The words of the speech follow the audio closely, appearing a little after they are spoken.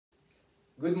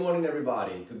Good morning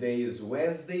everybody, today is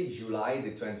Wednesday, July the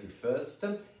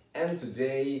 21st and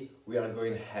today we are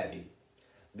going heavy.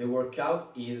 The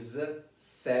workout is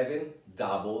 7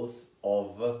 doubles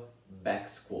of back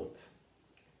squat.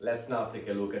 Let's now take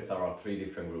a look at our 3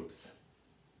 different groups.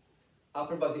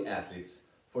 Upper body athletes,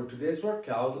 for today's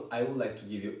workout I would like to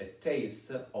give you a taste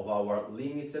of our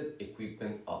limited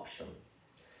equipment option.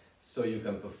 So you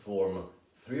can perform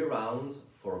 3 rounds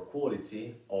for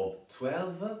quality of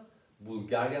 12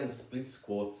 Bulgarian split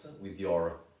squats with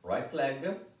your right leg,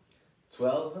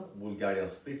 12 Bulgarian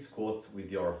split squats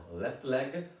with your left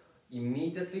leg,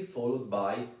 immediately followed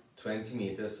by 20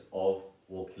 meters of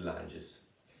walking lunges.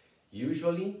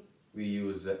 Usually we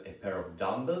use a pair of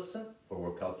dumbbells for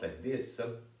workouts like this.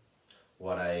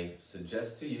 What I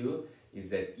suggest to you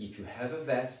is that if you have a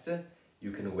vest,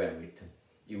 you can wear it.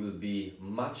 It will be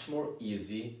much more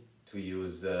easy to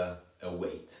use a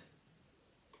weight.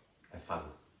 Have fun!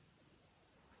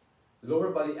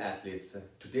 Lower body athletes,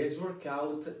 today's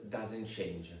workout doesn't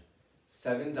change.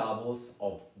 7 doubles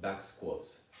of back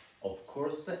squats. Of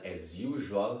course, as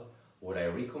usual, what I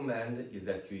recommend is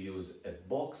that you use a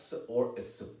box or a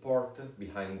support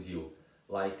behind you,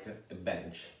 like a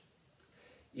bench.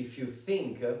 If you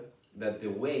think that the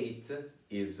weight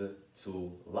is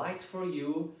too light for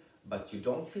you, but you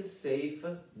don't feel safe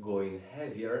going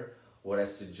heavier, what I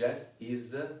suggest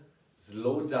is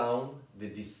slow down the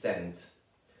descent.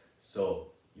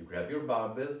 So you grab your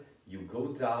barbell, you go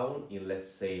down in, let's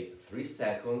say, 3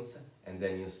 seconds and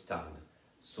then you stand.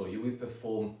 So you will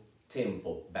perform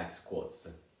tempo back squats.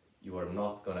 You are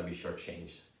not gonna be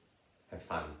shortchanged. Have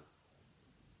fun.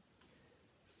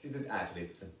 Seated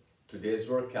athletes, today's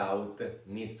workout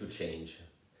needs to change.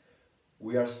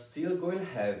 We are still going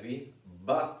heavy,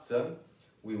 but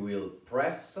we will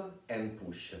press and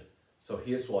push. So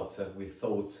here's what we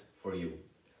thought for you.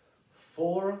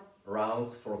 4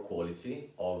 rounds for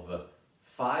quality of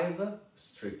 5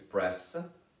 strict press,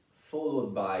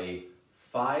 followed by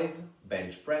 5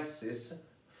 bench presses,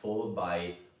 followed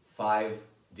by 5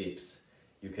 dips.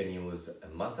 You can use a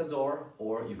matador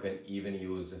or you can even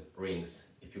use rings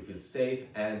if you feel safe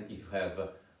and if you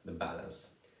have the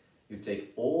balance. You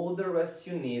take all the rest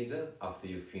you need after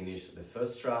you finish the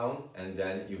first round and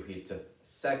then you hit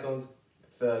second,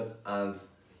 third and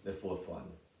the 4th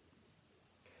one.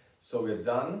 So we're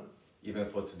done, even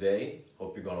for today.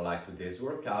 Hope you're gonna like today's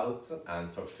workout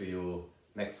and talk to you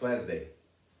next Wednesday.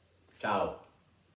 Ciao!